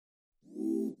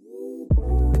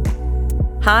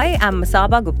Hi, I'm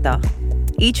Masaba Gupta.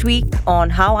 Each week on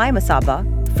How I Masaba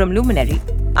from Luminary,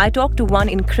 I talk to one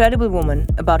incredible woman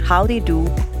about how they do,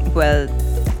 well,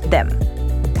 them.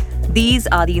 These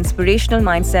are the inspirational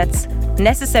mindsets,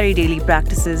 necessary daily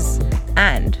practices,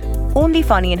 and only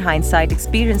funny in hindsight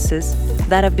experiences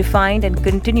that have defined and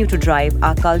continue to drive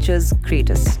our culture's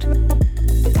greatest.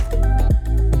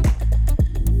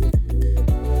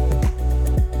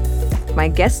 My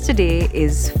guest today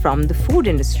is from the food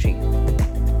industry.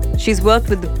 She's worked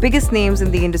with the biggest names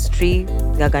in the industry,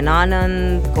 Gagan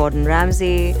Anand, Gordon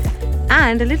Ramsay,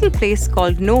 and a little place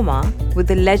called Noma with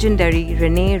the legendary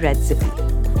Renee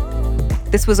Redzepi.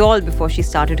 This was all before she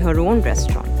started her own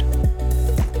restaurant.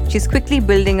 She's quickly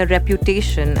building a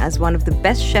reputation as one of the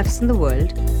best chefs in the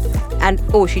world, and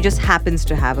she just happens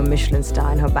to have a Michelin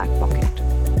star in her back pocket.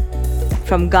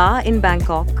 From Ga in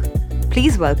Bangkok,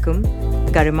 please welcome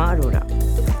Garima Arora.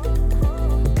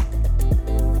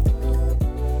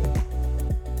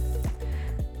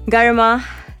 Garima,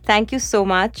 thank you so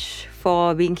much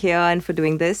for being here and for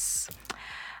doing this.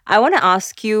 I want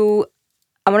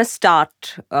to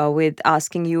start with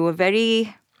asking you a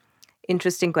very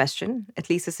interesting question. At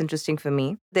least it's interesting for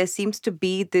me. There seems to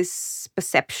be this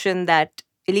perception that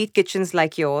elite kitchens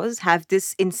like yours have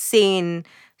this insane,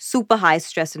 super high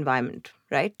stress environment,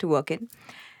 right, to work in.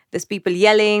 There's people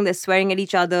yelling, there's swearing at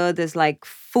each other, there's like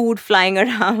food flying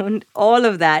around, all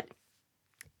of that.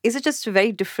 Is it just a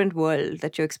very different world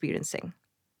that you're experiencing?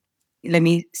 Let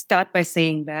me start by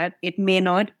saying that it may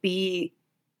not be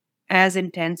as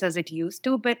intense as it used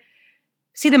to, but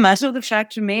see, the matter of the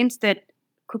fact remains that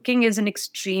cooking is an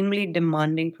extremely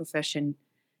demanding profession.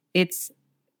 It's,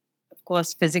 of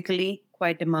course, physically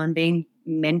quite demanding,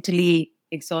 mentally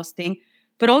exhausting,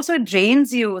 but also it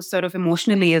drains you sort of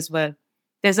emotionally as well.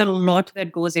 There's a lot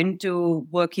that goes into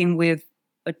working with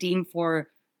a team for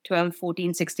 12,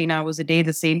 14, 16 hours a day,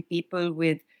 the same people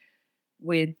with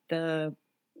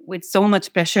so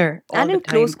much pressure all And the in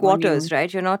time close on you. quarters,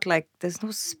 right? You're not like, there's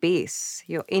no space.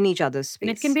 You're in each other's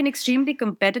And it can space. be an extremely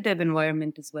competitive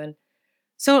environment as well.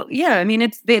 So yeah, I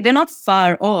mean, they're not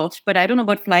far off, but I don't know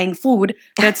about flying food.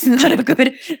 That's not a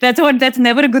good. That's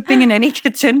never a good thing in any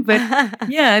kitchen. But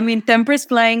yeah, I mean, tempers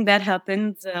flying, that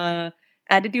happens.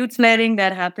 Attitudes flaring,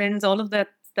 that happens. All of that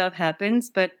stuff happens.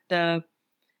 But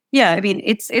yeah, I mean,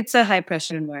 it's a high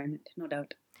pressure environment, no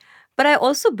doubt. But I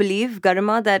also believe,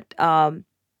 Garima, that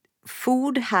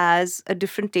food has a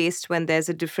different taste when there's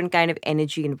a different kind of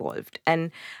energy involved. And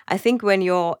I think when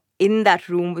you're in that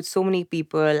room with so many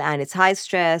people and it's high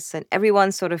stress and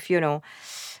everyone's sort of,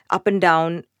 up and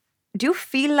down, do you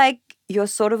feel like you're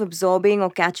sort of absorbing or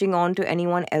catching on to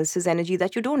anyone else's energy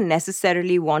that you don't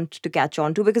necessarily want to catch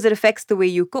on to because it affects the way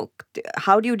you cook?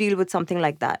 How do you deal with something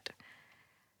like that?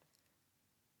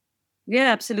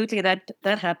 Yeah, absolutely. That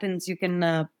happens. You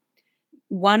can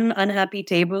one unhappy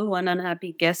table, one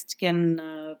unhappy guest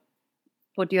can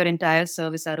put your entire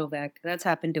service out of whack. That's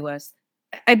happened to us.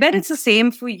 I bet it's the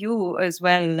same for you as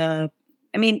well.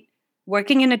 I mean,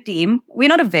 working in a team, we're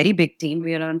not a very big team.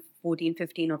 We're around 14,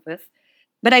 15 of us.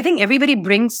 But I think everybody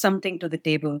brings something to the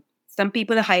table. Some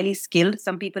people are highly skilled.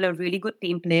 Some people are really good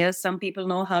team players. Some people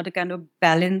know how to kind of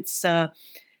balance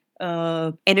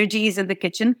energies in the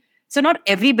kitchen. So not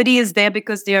everybody is there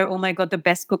because they're, oh my God, the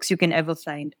best cooks you can ever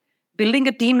find. Building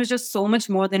a team is just so much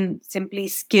more than simply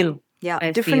skill. Yeah,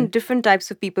 I feel. different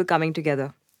types of people coming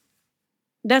together.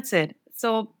 That's it.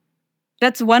 So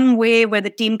that's one way where the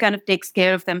team kind of takes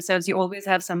care of themselves. You always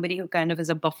have somebody who kind of is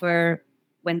a buffer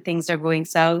when things are going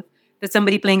south. There's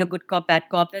somebody playing a good cop, bad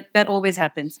cop. That always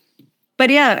happens. But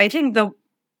yeah, I think the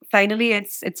finally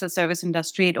it's a service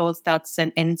industry. It all starts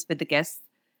and ends with the guest.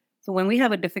 So when we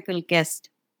have a difficult guest,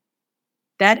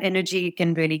 that energy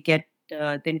can really get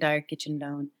the entire kitchen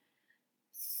down.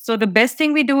 So the best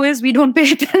thing we do is we don't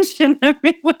pay attention. I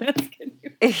mean, what else can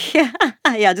you? Yeah,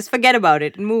 yeah, just forget about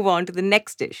it and move on to the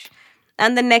next dish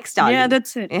and the next Yeah, ali.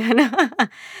 that's it. You know?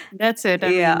 That's it. I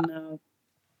Yeah. mean,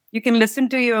 you can listen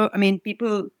to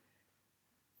people.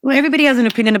 Well, everybody has an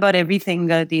opinion about everything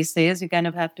these days. You kind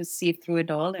of have to see through it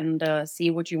all and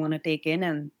see what you want to take in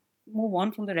and move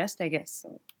on from the rest, I guess.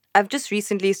 So. I've just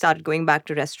recently started going back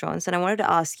to restaurants, and I wanted to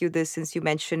ask you this since you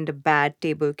mentioned a bad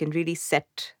table can really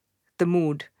set the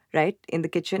mood, right, in the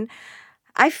kitchen.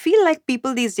 I feel like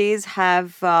people these days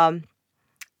have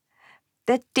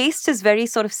their taste is very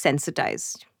sort of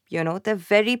sensitized. They're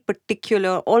very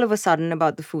particular all of a sudden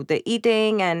about the food they're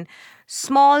eating, and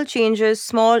small changes,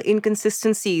 small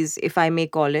inconsistencies, if I may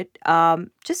call it,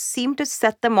 just seem to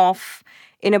set them off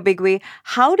in a big way.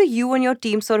 How do you and your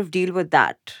team sort of deal with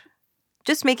that?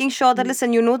 Just making sure that,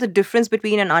 listen, you know the difference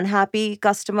between an unhappy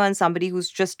customer and somebody who's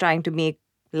just trying to make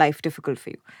life difficult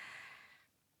for you?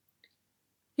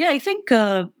 Yeah, I think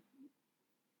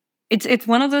it's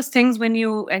one of those things when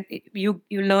you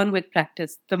learn with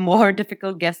practice. The more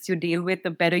difficult guests you deal with,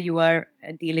 the better you are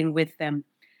at dealing with them.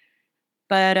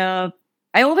 But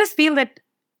I always feel that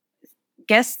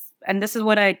guests, and this is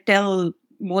what I tell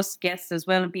most guests as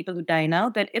well and people who dine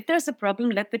out, that if there's a problem,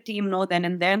 let the team know then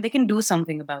and there, and they can do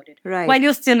something about it Right. while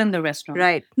you're still in the restaurant.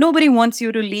 Right. Nobody wants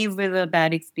you to leave with a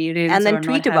bad experience And then or not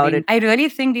tweet about having. it. I really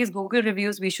think these Google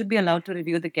reviews, we should be allowed to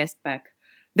review the guest back.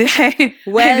 I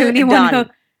Well really done. want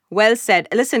to. Well said.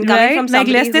 Listen, coming Right? from Like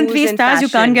somebody less than who's 3 stars, in you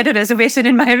can't get fashion. a reservation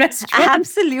in my restaurant.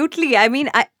 Absolutely. I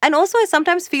mean, and also I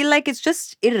sometimes feel like it's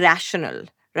just irrational,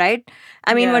 right?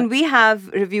 I mean, Yeah. when we have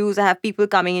reviews, I have people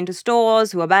coming into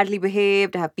stores who are badly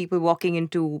behaved. I have people walking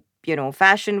into,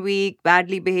 fashion week,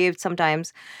 badly behaved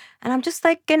sometimes. And I'm just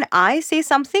like, can I say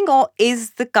something, or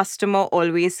is the customer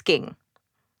always king?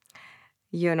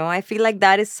 I feel like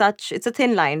it's a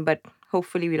thin line, but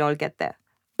hopefully we'll all get there.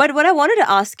 But what I wanted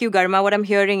to ask you, Garima, what I'm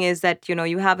hearing is that,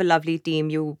 you have a lovely team.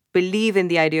 You believe in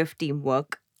the idea of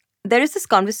teamwork. There is this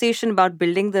conversation about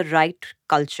building the right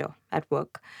culture at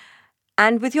work.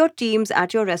 And with your teams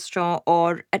at your restaurant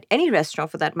or at any restaurant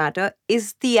for that matter,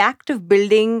 is the act of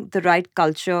building the right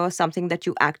culture something that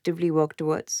you actively work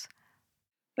towards?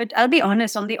 But I'll be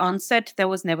honest, on the onset, there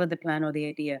was never the plan or the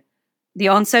idea. The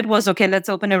onset was, okay, let's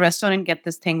open a restaurant and get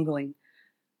this thing going.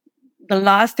 The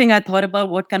last thing I thought about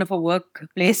what kind of a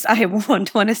workplace I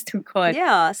want, honest to God.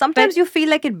 Yeah, sometimes But you feel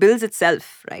like it builds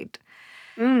itself, right?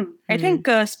 I think,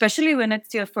 especially when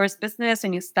it's your first business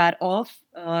and you start off,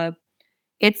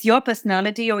 it's your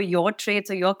personality or your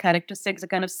traits or your characteristics that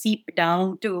kind of seep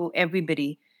down to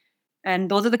everybody. And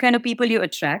those are the kind of people you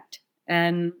attract.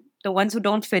 And the ones who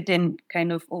don't fit in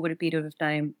kind of over a period of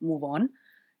time move on.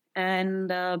 And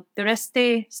the rest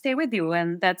stay with you.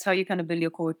 And that's how you kind of build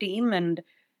your core team. And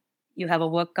you have a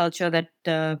work culture that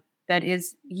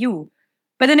is you.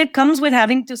 But then it comes with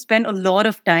having to spend a lot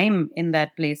of time in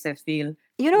that place, I feel.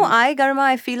 Garima,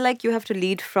 I feel like you have to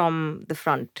lead from the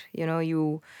front.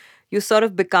 You sort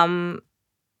of become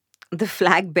the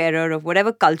flag bearer of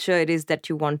whatever culture it is that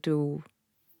you want to,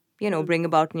 bring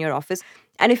about in your office.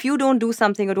 And if you don't do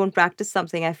something or don't practice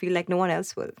something, I feel like no one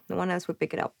else will. No one else will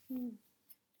pick it up.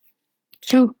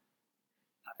 True.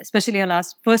 Especially our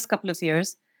last first couple of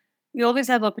years, we always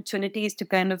have opportunities to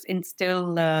kind of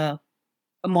instill a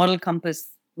moral compass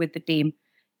with the team.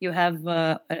 You have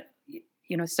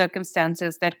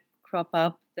circumstances that crop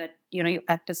up that you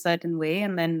act a certain way,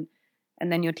 and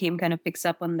then your team kind of picks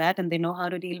up on that, and they know how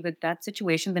to deal with that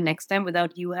situation the next time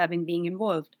without you having being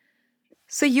involved.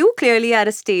 So you clearly at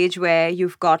a stage where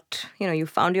you've got, you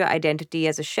found your identity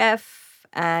as a chef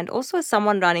and also as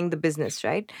someone running the business,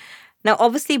 right? Now,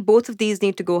 obviously, both of these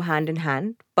need to go hand in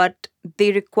hand, but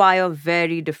they require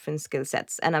very different skill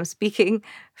sets. And I'm speaking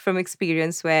from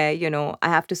experience where, I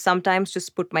have to sometimes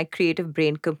just put my creative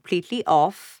brain completely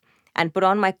off and put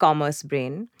on my commerce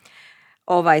brain,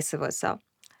 or vice versa.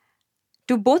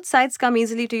 Do both sides come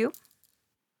easily to you?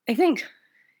 I think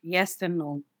yes and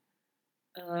no.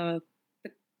 Uh,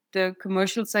 the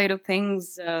commercial side of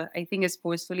things, I think, is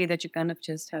forcefully that you kind of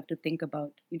just have to think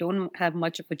about. You don't have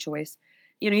much of a choice.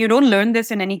 You don't learn this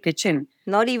in any kitchen.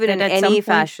 Not even That in at some any point,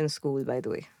 fashion school, by the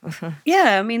way.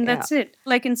 yeah, I mean, Yeah. that's it.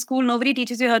 Like in school, nobody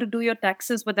teaches you how to do your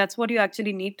taxes, but that's what you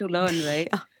actually need to learn, right?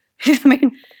 Yeah. I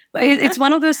mean, it's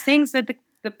one of those things that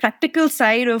the practical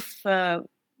side of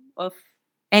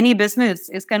any business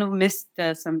is kind of missed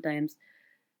sometimes.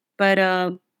 But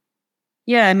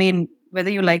yeah, I mean, whether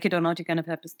you like it or not, you kind of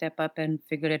have to step up and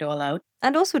figure it all out.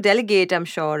 And also delegate, I'm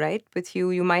sure, right? With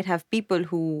you, you might have people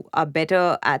who are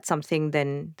better at something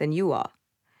than you are.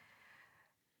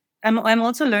 I'm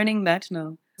also learning that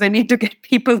now. I need to get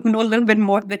people who know a little bit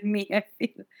more than me, I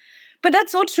feel. But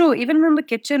that's so true. Even in the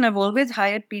kitchen, I've always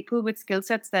hired people with skill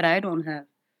sets that I don't have.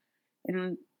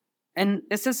 And and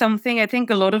this is something I think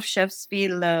a lot of chefs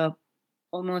feel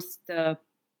almost they're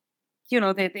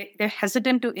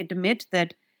hesitant to admit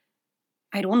that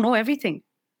I don't know everything.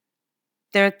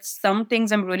 There are some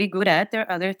things I'm really good at. There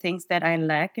are other things that I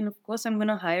lack, and of course, I'm going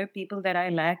to hire people that I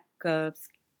lack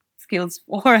skills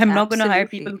for. I'm not going to hire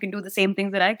people Absolutely. who can do the same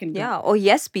things that I can do. Yeah, or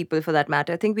yes people for that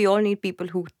matter. I think we all need people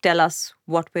who tell us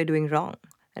what we're doing wrong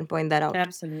and point that out.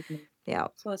 Absolutely. Yeah.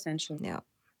 So essential. Yeah.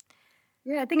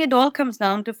 Yeah, I think it all comes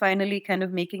down to finally kind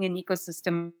of making an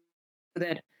ecosystem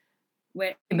that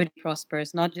where everybody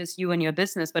prospers, not just you and your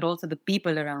business, but also the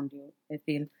people around you. I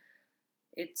feel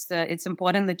it's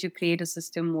important that you create a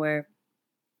system where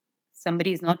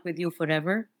somebody is not with you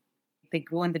forever. They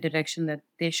go in the direction that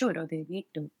they should or they need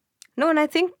to. No, and I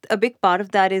think a big part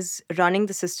of that is running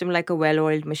the system like a well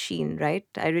oiled machine, right?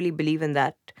 I really believe in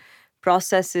that.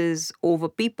 Processes over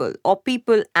people, or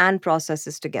people and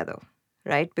processes together,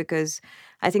 right? Because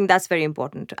I think that's very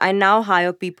important. I now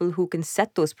hire people who can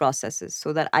set those processes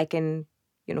so that I can,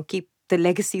 keep the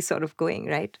legacy sort of going,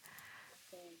 right?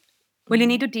 Well, you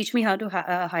need to teach me how to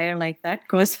hire like that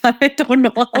because I don't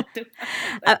know how to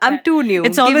hire like I'm that. too new.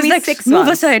 It's Give always me like, six move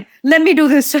months. aside, let me do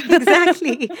this.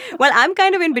 Exactly. Well, I'm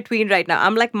kind of in between right now.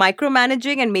 I'm like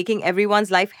micromanaging and making everyone's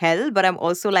life hell, but I'm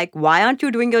also like, why aren't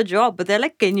you doing your job? But they're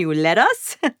like, can you let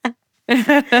us?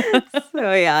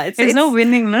 So yeah, it's There's no it's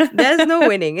winning, no? there's no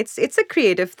winning. It's a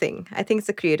creative thing. I think it's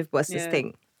a creative versus Yeah.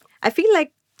 thing. I feel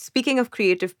like speaking of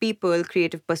creative people,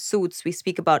 creative pursuits, we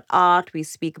speak about art, we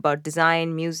speak about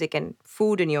design, music, and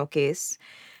food in your case.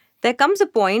 There comes a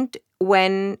point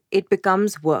when it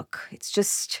becomes work. It's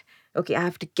just, okay, I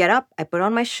have to get up, I put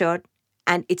on my shirt,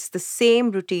 and it's the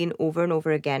same routine over and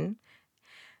over again.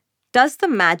 Does the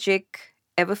magic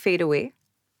ever fade away?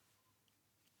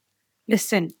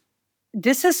 Listen,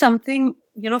 this is something,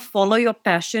 follow your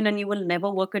passion and you will never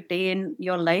work a day in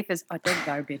your life is utter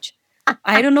garbage.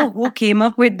 I don't know who came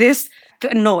up with this.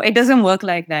 No, it doesn't work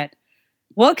like that.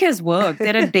 Work is work.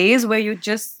 There are days where you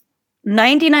just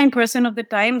 99% of the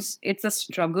times it's a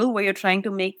struggle where you're trying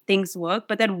to make things work.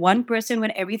 But that 1%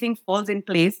 when everything falls in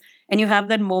place and you have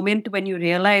that moment when you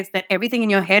realize that everything in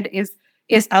your head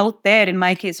is out there, in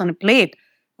my case, on a plate,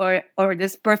 or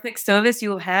this perfect service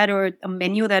you had, or a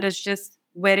menu that is just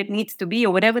where it needs to be,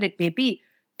 or whatever it may be,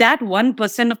 that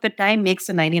 1% of the time makes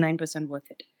the 99% worth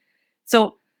it.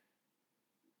 So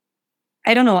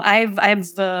I don't know. I've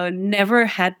never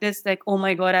had this like, oh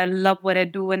my god, I love what I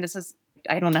do, and this is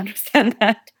I don't understand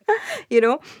that. You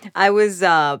know, I was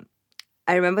I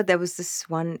remember there was this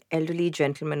one elderly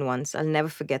gentleman once. I'll never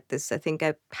forget this. I think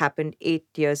it happened 8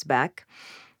 years back.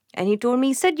 And he told me,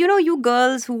 he said, you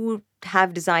girls who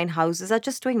have design houses are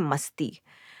just doing musty.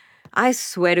 I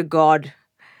swear to God,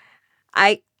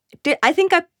 I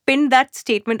think I pinned that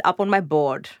statement up on my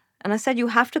board. And I said, you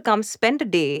have to come spend a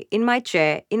day in my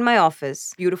chair, in my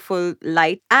office, beautiful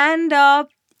light. And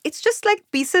it's just like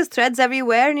pieces, threads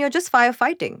everywhere, and you're just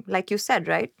firefighting, like you said,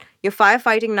 right? You're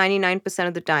firefighting 99%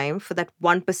 of the time for that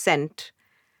 1%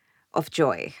 of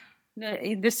joy.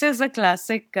 This is a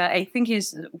classic. I think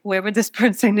he's whoever this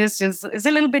person is just is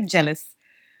a little bit jealous.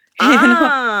 You know,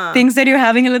 Ah, thinks that you're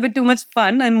having a little bit too much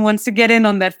fun and wants to get in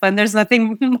on that fun. There's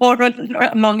nothing more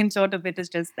long and short of it. It's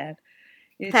just that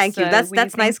it's thank you. That's when you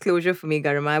that's nice think. closure for me,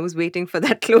 Garima. I was waiting for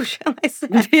that closure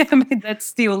myself. Yeah, I mean,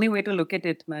 that's the only way to look at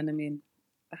it, man. I mean,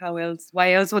 how else?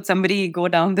 Why else would somebody go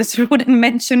down this road and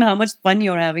mention how much fun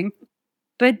you're having?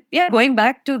 But yeah, going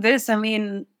back to this, I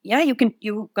mean, yeah,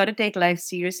 you got to take life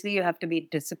seriously. You have to be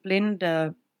disciplined.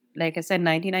 Like I said,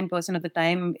 99% of the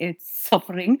time it's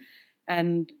suffering,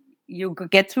 and you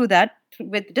get through that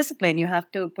with discipline. You have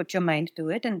to put your mind to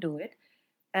it and do it.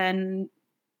 And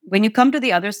when you come to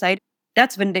the other side,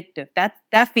 that's vindictive. That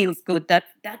feels good.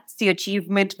 That's the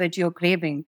achievement that you're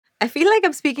craving. I feel like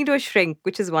I'm speaking to a shrink,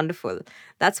 which is wonderful.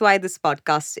 That's why this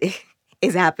podcast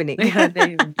is happening. Yeah, there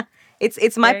you go.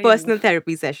 It's my There you go. personal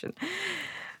therapy session.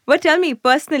 But tell me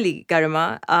personally,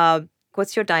 Garima,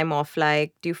 what's your time off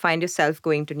like? Do you find yourself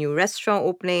going to new restaurant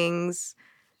openings?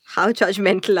 How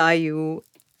judgmental are you?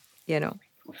 You know,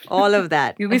 all of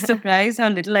that. You'll be surprised how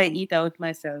little I eat out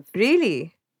myself.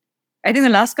 Really? I think the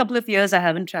last couple of years I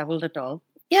haven't traveled at all.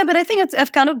 Yeah, but I think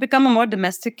I've kind of become a more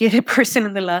domesticated person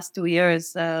in the last 2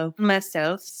 years.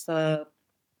 Myself,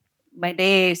 my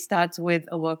day starts with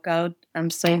a workout. I'm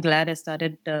so glad I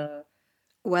started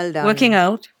Well working done.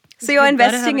 out. So you're You've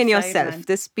got to have investing a in side, yourself. man.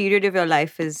 This period of your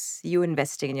life is you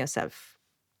investing in yourself.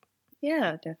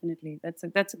 Yeah, definitely. That's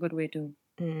a good way to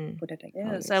Mm, put it.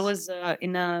 Yeah. So I always. was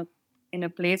in a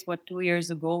place 2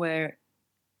 years ago where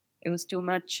it was too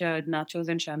much nachos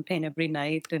and champagne every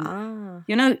night, and Ah,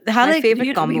 how my like favorite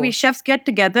we combo. chefs get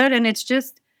together, and it's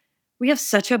just we have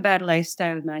such a bad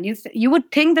lifestyle, man. You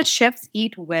would think that chefs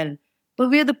eat well, but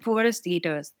we're the poorest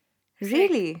eaters. It's like,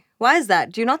 Really? Why is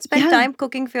that? Do you not spend yeah, time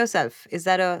cooking for yourself? Is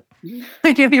that a.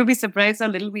 you'll be surprised how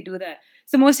little we do that.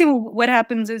 So mostly what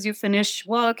happens is you finish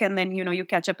work and then you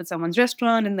catch up at someone's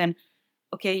restaurant, and then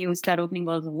okay, you start opening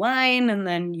bottles of wine, and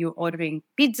then you're ordering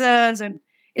pizzas, and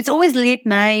it's always late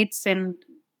nights, and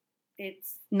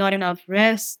it's not enough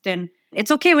rest, and it's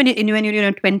okay when you're in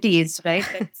your 20s, right?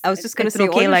 I was just going to It's an say,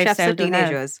 all okay your chefs are lifestyle to have.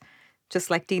 teenagers. Just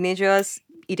like teenagers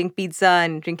eating pizza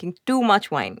and drinking too much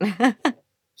wine.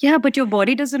 Yeah, but your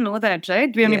body doesn't know that,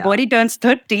 right? When your Yeah. body turns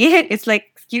 30, it's like,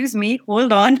 excuse me,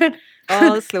 hold on.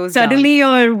 All slows down. Suddenly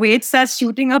your weight starts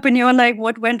shooting up and you're like,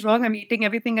 what went wrong? I'm eating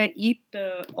everything I eat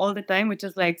all the time, which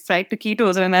is like fried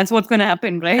taquitos, and that's what's going to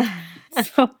happen, right?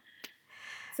 so,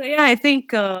 so yeah, I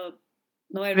think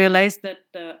no, I realized that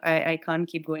I can't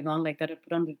keep going on like that. I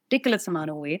put on a ridiculous amount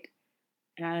of weight,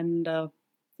 and so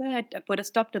I put a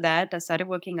stop to that. I started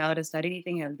working out. I started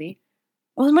eating healthy.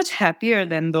 I was much happier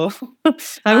then, though. I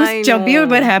was I chubbier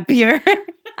but know. happier.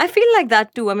 I feel like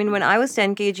that too. I mean, when I was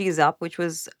 10 kgs up, which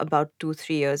was about 2,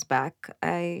 3 years back,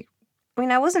 I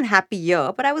mean, I wasn't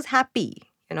happier, but I was happy,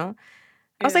 you know?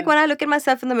 I was like, Yeah. when I look at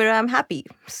myself in the mirror, I'm happy.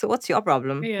 So what's your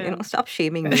problem? You Yeah. know, stop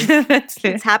shaming me. That's It's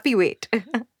it. happy weight.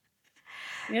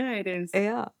 Yeah, it is.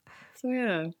 Yeah. So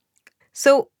yeah.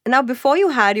 So now, before you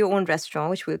had your own restaurant,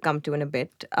 which we'll come to in a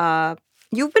bit,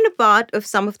 you've been a part of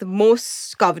some of the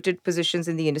most coveted positions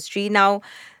in the industry. Now,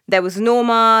 there was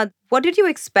Noma. What did you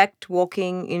expect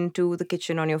walking into the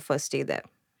kitchen on your first day there?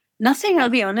 Nothing, I'll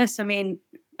be honest. I mean,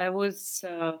 I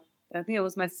think it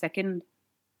was my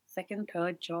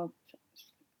third job.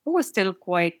 I was still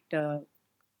quite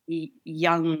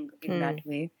young in Hmm. that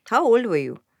way. How old were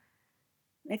you?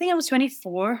 I think I was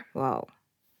 24. Wow.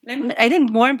 And I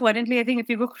think more importantly, I think if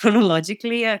you go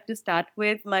chronologically, I have to start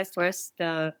with my first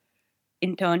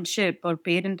internship or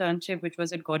paid internship, which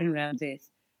was at Gordon Ramsay's,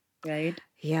 right?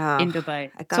 Yeah. In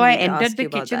Dubai. I So can't I wait to entered ask the you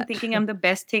about kitchen that. thinking I'm the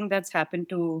best thing that's happened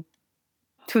to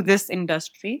this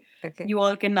industry. Okay. You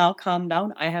all can now calm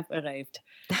down. I have arrived.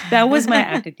 That was my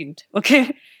attitude.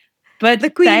 Okay. But The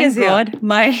queen thank is here. God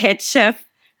my head chef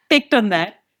picked on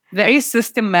that, very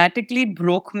systematically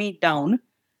broke me down.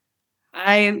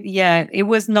 It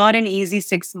was not an easy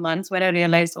 6 months when I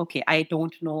realized, okay, I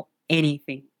don't know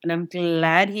anything. And I'm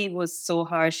glad he was so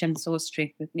harsh and so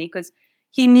strict with me because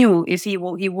he knew if he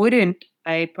wouldn't,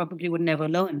 I probably would never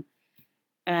learn.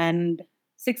 And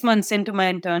 6 months into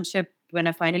my internship, when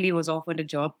I finally was offered a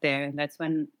job there, and that's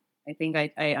when I think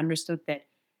I understood that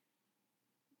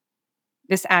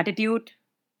this attitude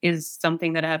is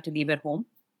something that I have to leave at home.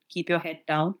 Keep your head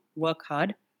down, work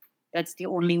hard. That's the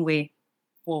only way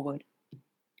forward.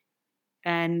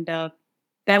 And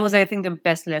that was, I think, the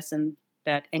best lesson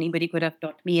that anybody could have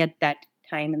taught me at that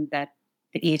time and that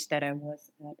the age that I was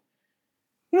at.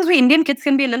 Because we Indian kids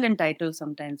can be a little entitled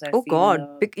sometimes, I Oh feel. God.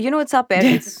 You know, it's our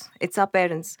parents. It's our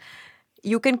parents.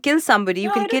 You can kill somebody, you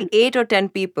No, can I kill don't. 8 or 10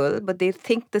 people, but they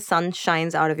think the sun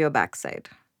shines out of your backside.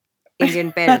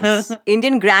 Indian parents.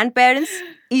 Indian grandparents,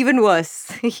 even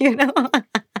worse, you know?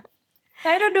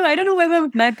 I don't know. I don't know whether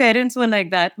my parents were like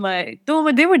that.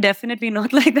 Though they were definitely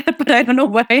not like that, but I don't know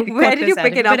why I Where got did you this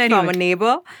pick it attitude. But up from? anyway, A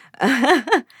neighbor?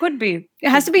 could be. It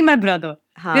has to be my brother.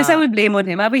 This I Huh. would blame on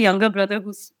him. I have a younger brother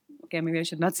who's okay. Maybe I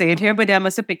should not say it here, but I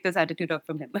must have picked this attitude up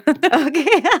from him.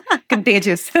 Okay.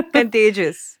 Contagious.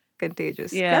 Contagious.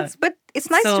 Contagious. Yeah. But it's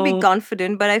nice to be So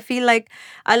confident, but I feel like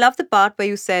I love the part where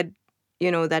you said,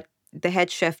 that the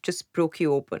head chef just broke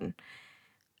you open.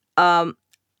 Um,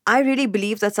 I really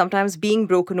believe that sometimes being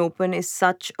broken open is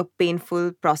such a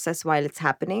painful process while it's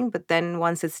happening, but then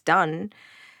once it's done,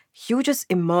 you just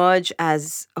emerge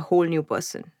as a whole new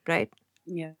person, right?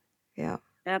 yeah, Yeah.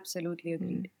 absolutely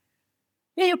agreed. Mm.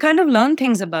 Yeah, you kind of learn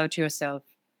things about yourself.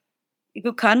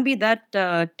 You can't be that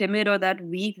timid or that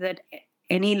weak that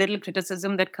any little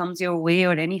criticism that comes your way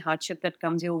or any hardship that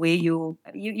comes your way,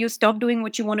 you stop doing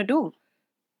what you want to do.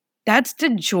 That's the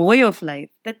joy of life.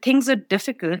 That things are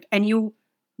difficult and you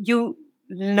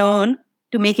learn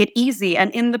to make it easy,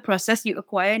 and in the process you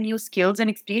acquire new skills and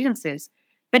experiences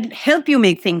that help you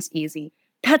make things easy.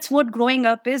 That's what growing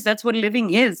up is. That's what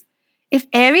living is. If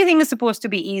everything is supposed to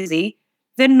be easy,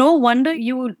 then no wonder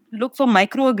you look for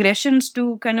microaggressions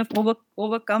to kind of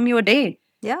overcome your day.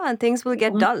 Yeah, and things will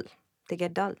get dull. They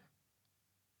get dull.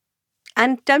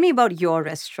 And tell me about your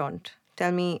restaurant.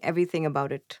 Tell me everything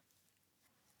about it.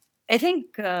 I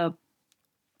think for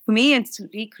me, it's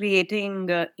recreating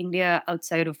India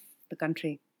outside of the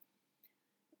country.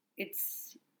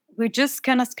 It's We're just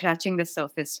kind of scratching the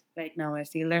surface right now. I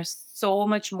feel there's so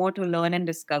much more to learn and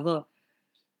discover.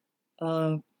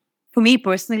 Uh, for me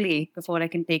personally, before I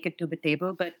can take it to the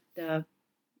table, but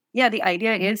yeah, the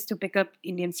idea is to pick up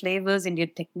Indian flavors,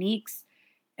 Indian techniques,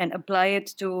 and apply it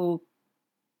to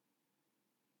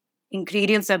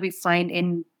ingredients that we find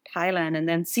in Thailand, and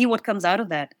then see what comes out of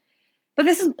that. But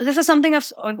this is something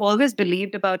I've always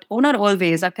believed about. Oh, not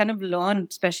always. I've kind of learned,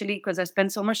 especially because I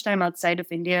spent so much time outside of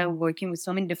India working with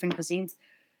so many different cuisines.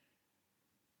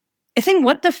 I think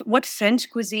what French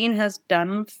cuisine has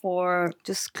done for,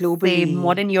 Just say, globally.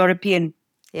 modern European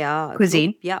Yeah.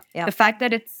 cuisine, Yeah. Yeah. the fact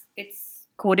that it's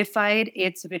codified,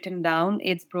 it's written down,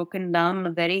 it's broken down in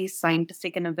a very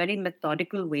scientific and a very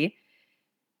methodical way,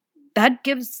 that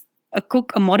gives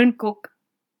a modern cook,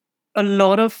 a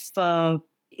lot of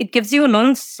it gives you a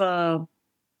lot of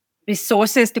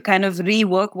resources to kind of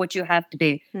rework what you have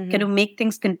today, kind of make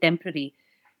things contemporary.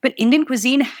 But Indian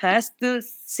cuisine has the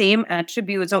same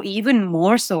attributes, or even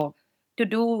more so, to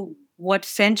do what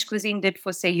French cuisine did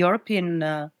for, say,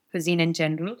 European cuisine in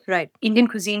general. Right. Indian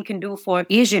cuisine can do for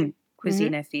Asian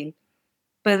cuisine, I feel.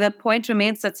 But the point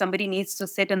remains that somebody needs to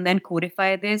sit and then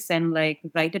codify this and like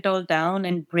write it all down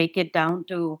and break it down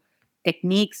to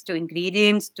techniques, to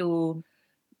ingredients, to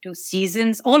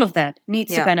seasons. All of that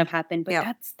needs to kind of happen.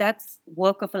 But that's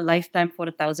work of a lifetime for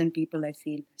 1,000 people, I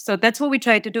feel. So that's what we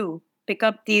try to do. Pick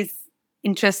up these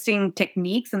interesting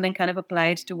techniques and then kind of apply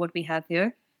it to what we have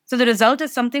here. So the result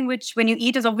is something which, when you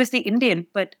eat, is obviously Indian,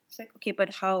 but it's like, okay,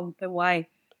 but how? But why?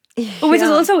 Which is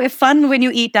also fun when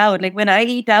you eat out. Like when I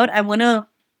eat out, I wanna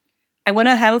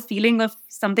have a feeling of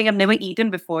something I've never eaten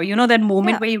before. You know that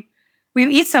moment where you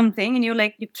eat something and you're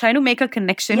trying to make a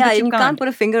connection, but you can't put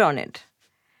a finger on it.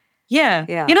 Yeah.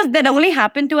 You know, that only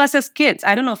happened to us as kids.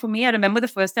 I don't know. For me, I remember the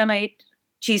first time I ate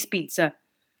cheese pizza.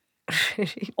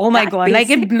 Oh my God. Basic. Like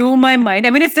it blew my mind. I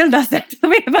mean, it still does that to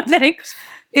me, but like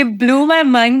it blew my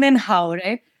mind then how,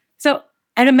 right? So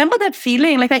I remember that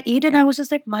feeling. Like I ate it and I was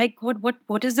just like, my God,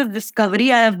 what is the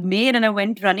discovery I have made? And I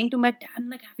went running to my dad,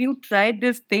 like, have you tried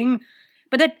this thing?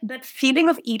 But that feeling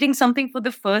of eating something for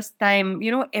the first time,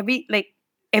 you know, everything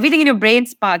in your brain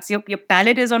sparks. Your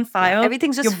palate is on fire. Yeah,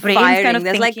 everything's just your brain's firing. kind of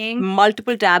There's thinking. like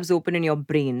multiple tabs open in your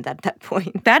brain at that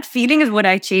point. That feeling is what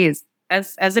I chase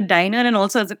as a diner and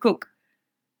also as a cook.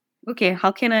 Okay,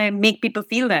 how can I make people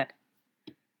feel that?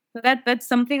 So that's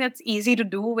something that's easy to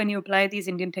do when you apply these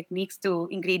Indian techniques to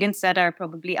ingredients that are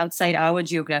probably outside our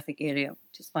geographic area,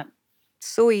 which is fun.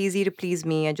 So easy to please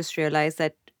me. I just realized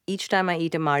that each time I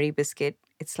eat a Mari biscuit,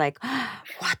 it's like,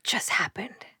 what just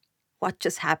happened? What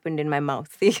just happened in my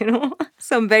mouth? You know?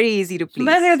 So I'm very easy to please.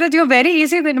 But you're very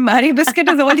easy. Then Mari biscuit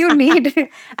is all you need.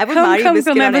 I put Mari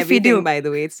biscuit on everything, by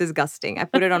the way. It's disgusting. I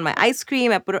put it on my ice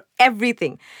cream. I put it on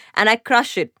everything. And I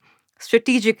crush it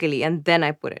strategically. And then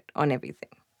I put it on everything.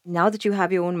 Now that you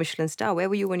have your own Michelin star, where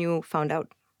were you when you found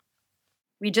out?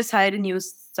 We just hired a new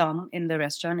somm in the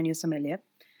restaurant, a new sommelier.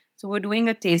 So we're doing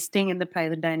a tasting in the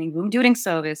private dining room during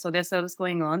service. So there's service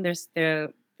going on. There's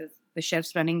the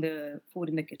chefs running the food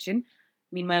in the kitchen.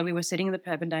 Meanwhile, we were sitting in the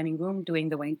private dining room doing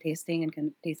the wine tasting and kind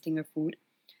of tasting our food.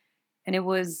 And it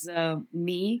was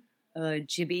me,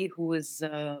 Jibi, who was,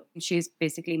 she's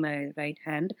basically my right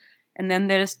hand. And then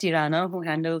there's Tirana, who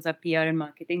handles our PR and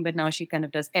marketing, but now she kind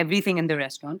of does everything in the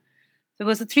restaurant. So it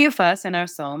was the three of us and our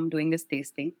somm doing this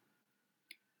tasting.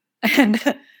 And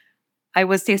I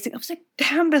was tasting. I was like,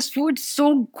 damn, this food's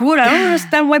so good. I don't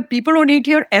understand why people don't eat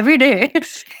here every day.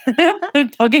 I'm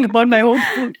talking about my own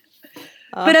food.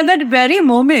 But at that very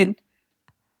moment,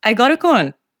 I got a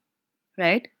call,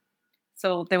 right?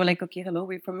 So they were like, okay, hello,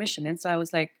 we're from Michelin. So I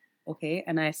was like, okay.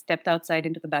 And I stepped outside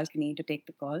into the balcony to take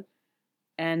the call.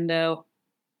 And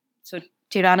so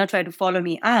Tirana tried to follow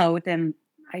me out. And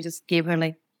I just gave her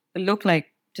like a look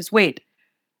like, just wait.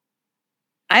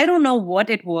 I don't know what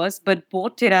it was, but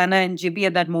both Tirana and Jibi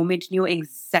at that moment knew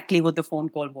exactly what the phone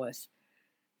call was.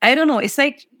 I don't know. It's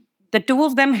like the two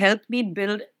of them helped me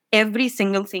build every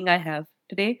single thing I have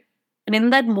today. And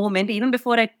in that moment, even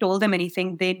before I told them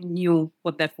anything, they knew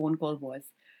what that phone call was.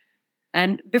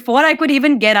 And before I could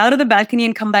even get out of the balcony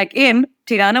and come back in,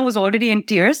 Tirana was already in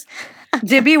tears.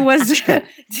 Jibi was,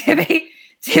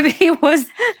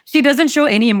 she doesn't show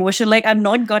any emotion. Like I've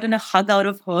not gotten a hug out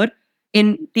of her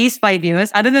in these 5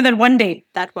 years, other than that one day.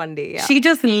 That one day, yeah. She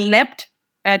just leapt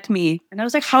at me. And I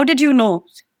was like, how did you know?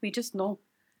 We just know.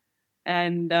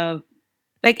 And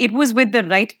like it was with the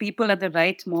right people at the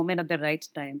right moment at the right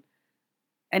time.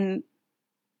 And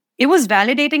it was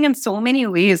validating in so many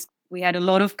ways. We had a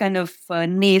lot of kind of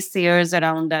naysayers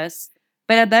around us.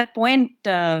 But at that point,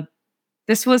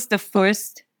 this was the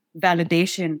first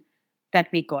validation that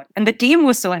we got. And the team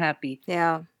was so happy.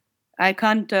 Yeah. I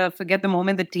can't forget the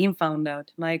moment the team found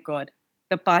out. My God.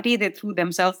 The party they threw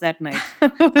themselves that night.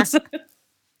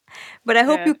 But I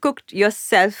hope you cooked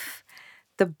yourself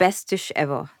the best dish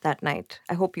ever that night.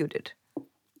 I hope you did.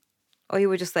 Or you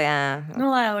were just like,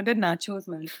 No, I ordered nachos,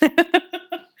 man.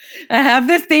 I have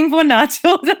this thing for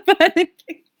nachos,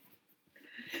 apparently.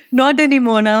 Not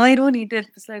anymore now. I don't eat it.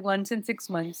 It's like once in 6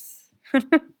 months.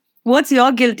 What's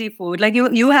your guilty food? Like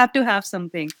you have to have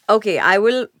something. Okay, I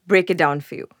will break it down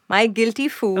for you. My guilty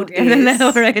food is...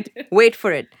 All right. Wait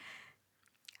for it.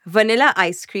 Vanilla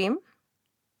ice cream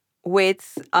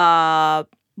with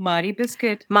Mari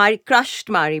biscuit. Crushed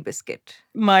Mari biscuit.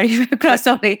 Mari crush.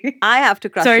 Sorry. I have to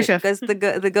crush Sorry, it chef. because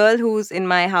the girl who's in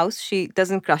my house, she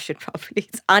doesn't crush it properly.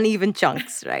 It's uneven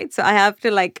chunks, right? So I have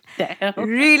to like Damn.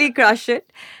 really crush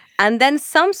it. And then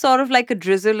some sort of like a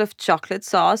drizzle of chocolate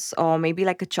sauce or maybe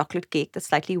like a chocolate cake that's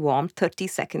slightly warmed, 30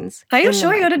 seconds. Are you in the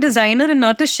sure you're a microwave. designer and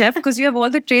not a chef? Because you have all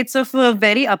the traits of a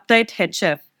very uptight head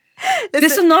chef. This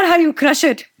Listen, is not how you crush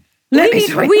it. we Let me need,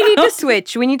 show you. we need to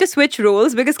switch. We need to switch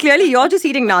roles because clearly you're just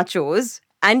eating nachos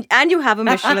and you have a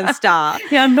Michelin star.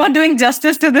 Yeah, I'm not doing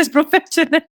justice to this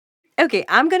profession. Okay,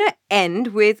 I'm going to end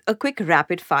with a quick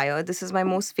rapid fire. This is my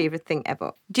most favorite thing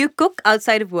ever. Do you cook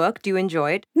outside of work? Do you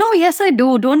enjoy it? No, yes, I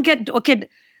do. Don't get okay.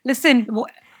 Listen,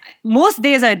 most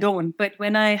days I don't, but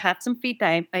when I have some free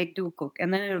time, I do cook,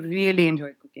 and then I really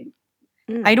enjoy cooking.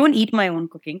 Mm. I don't eat my own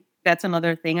cooking. That's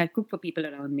another thing. I cook for people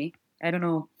around me. I don't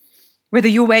know whether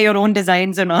you wear your own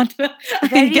designs or not. I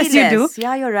Very guess you do. less.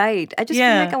 Yeah, you're right. I just feel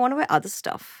like Yeah. I want to wear other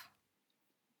stuff.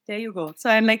 There you go. So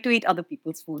I like to eat other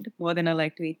people's food more than I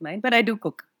like to eat mine, but I do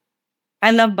cook.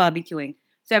 I love barbecuing.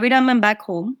 So every time I'm back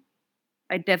home,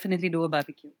 I definitely do a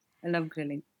barbecue. I love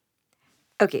grilling.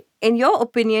 Okay, in your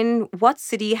opinion, what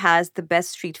city has the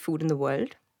best street food in the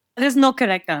world? There's no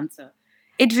correct answer.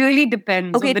 It really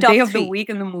depends Okay, on the top day of the three. week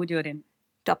and the mood you're in.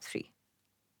 Top 3.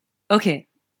 Okay.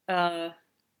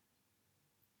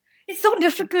 It's so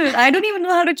difficult. I don't even know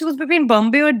how to choose between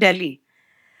Bombay or Delhi.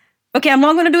 Okay, I'm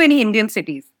not going to do any Indian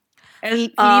cities. I'll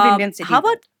leave Indian cities. How out.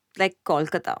 about like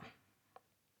Kolkata?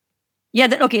 Yeah,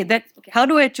 okay. How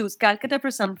do I choose? Calcutta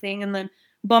for something, and then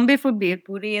Bombay for Bhel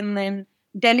Puri, and then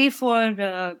Delhi for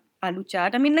aloo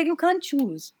chaat. I mean, like, you can't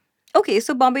choose. Okay,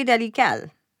 so Bombay, Delhi, Cal.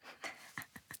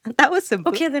 That was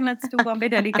simple. Okay, then let's do Bombay,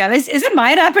 Delhi, Cal. Is it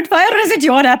my rapid fire or is it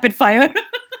your rapid fire?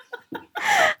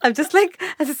 I'm just like,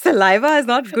 saliva is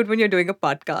not good when you're doing a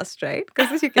podcast, right?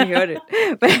 Because you can hear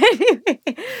it. But anyway,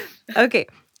 okay.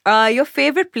 Your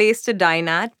favorite place to dine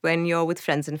at when you're with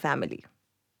friends and family?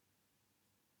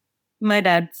 My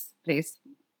dad's place,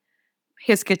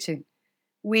 his kitchen.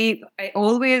 We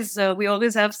always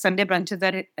have Sunday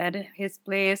brunches at his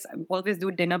place. I always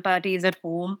do dinner parties at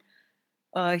home.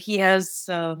 He has,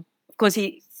 of course,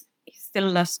 he still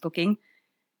loves cooking.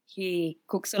 He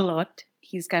cooks a lot.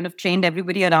 He's kind of trained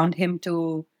everybody around him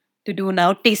to do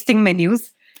now tasting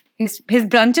menus. His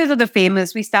brunches are the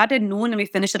famous. We start at noon and we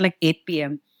finish at like 8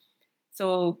 p.m.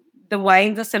 So the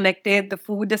wines are selected, the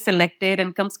food is selected,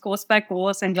 and comes course by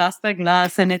course and glass by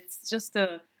glass, and it's just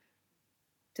a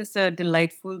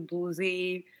delightful,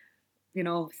 boozy,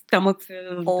 stomach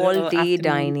filled All day afternoon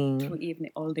dining. through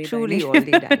evening, all day Truly dining. all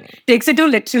day dining. Takes it too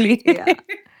literally. Yeah.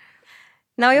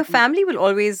 Now, your family will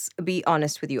always be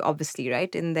honest with you, obviously,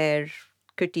 right? In their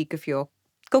critique of your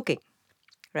cooking,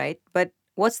 right? But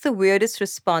what's the weirdest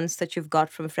response that you've got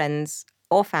from friends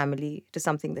or family to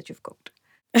something that you've cooked?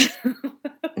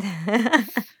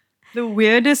 The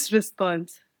weirdest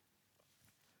response.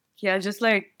 Yeah, just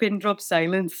like pin drop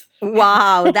silence.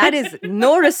 Wow, that is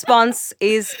no response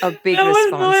is a big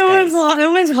response. It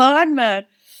was hard, man.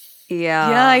 Yeah.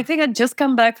 Yeah, I think I'd just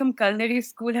come back from culinary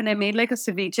school and I made like a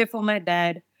ceviche for my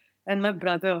dad and my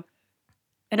brother.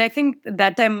 And I think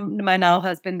that time my now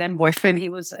husband, then boyfriend, he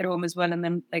was at home as well. And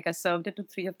then like I served it to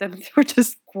 3 of them. They were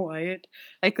just quiet.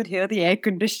 I could hear the air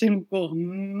condition go.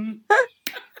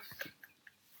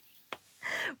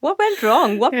 What went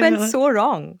wrong? What went so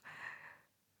wrong?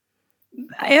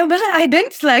 I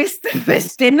didn't slice the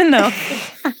fish thin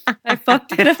enough. I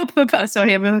fucked it up.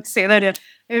 Sorry, I'm going to say that.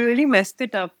 I really messed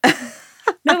it up.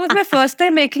 That was my first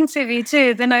time making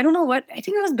ceviche. Then I don't know what. I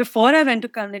think it was before I went to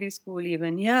culinary school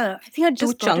even. Yeah. I think I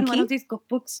just got in one chunky? of these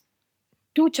cookbooks.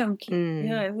 Too chunky. Mm.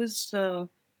 Yeah, it was...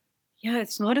 yeah,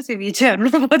 it's not a ceviche. I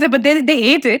don't know about that. But they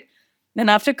ate it. Then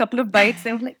after a couple of bites,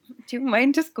 they were like, do you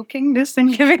mind just cooking this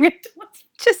and giving it to us?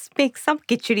 Just make some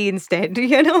khichdi instead,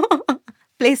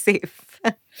 Play safe.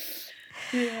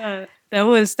 Yeah. That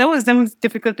was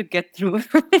difficult to get through.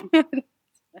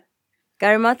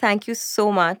 Garima, thank you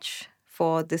so much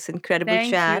for this incredible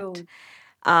Thank chat. you.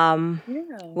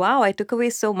 Yeah. Wow, I took away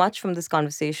so much from this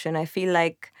conversation. I feel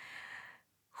like,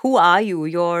 who are you?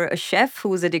 You're a chef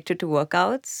who's addicted to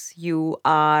workouts. You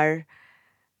are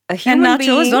a human and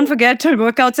nachos, being. don't forget to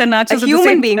workouts and nachos. A at the human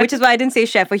same being, time. which is why I didn't say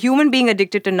chef. A human being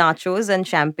addicted to nachos and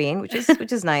champagne, which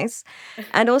is nice,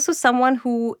 and also someone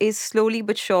who is slowly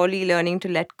but surely learning to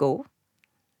let go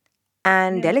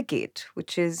and delegate,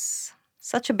 which is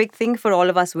such a big thing for all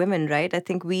of us women, right? I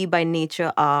think we by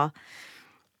nature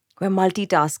we're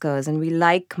multitaskers and we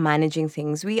like managing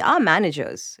things. We are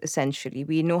managers, essentially.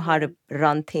 We know how to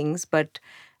run things, but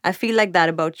I feel like that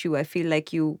about you. I feel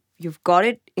like you you've got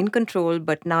it in control,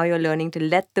 but now you're learning to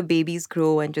let the babies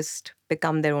grow and just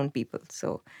become their own people.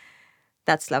 So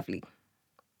that's lovely.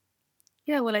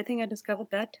 Yeah, well, I think I discovered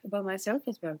that about myself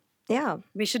as well. Yeah.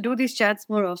 We should do these chats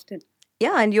more often.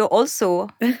 Yeah, and you're also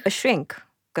a shrink.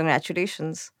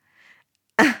 Congratulations.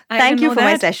 I Thank didn't you know for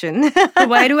my that. session. So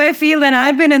why do I feel that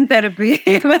I've been in therapy?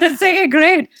 But it's like,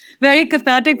 great. Very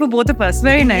cathartic for both of us.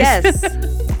 Very nice. Yes.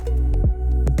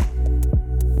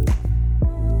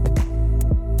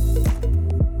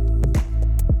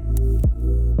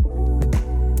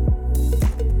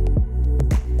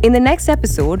 In the next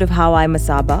episode of How I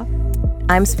Masaba,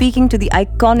 I'm speaking to the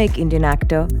iconic Indian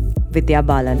actor Vidya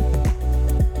Balan.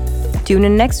 Tune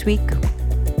in next week.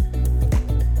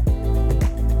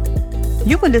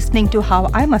 You were listening to How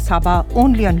I Masaba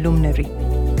only on Luminary.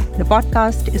 The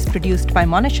podcast is produced by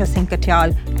Monisha Singh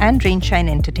Katyal and Rainshine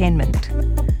Entertainment.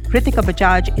 Ritika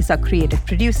Bajaj is our creative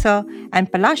producer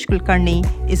and Palash Kulkarni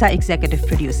is our executive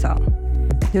producer.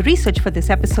 The research for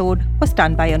this episode was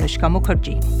done by Anushka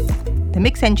Mukherjee. The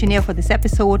mix engineer for this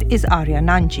episode is Arya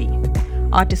Nanji.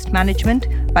 Artist management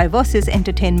by Versus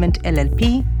Entertainment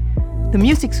LLP. The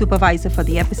music supervisor for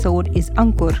the episode is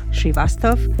Ankur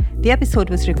Srivastav. The episode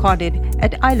was recorded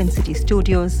at Island City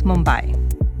Studios, Mumbai.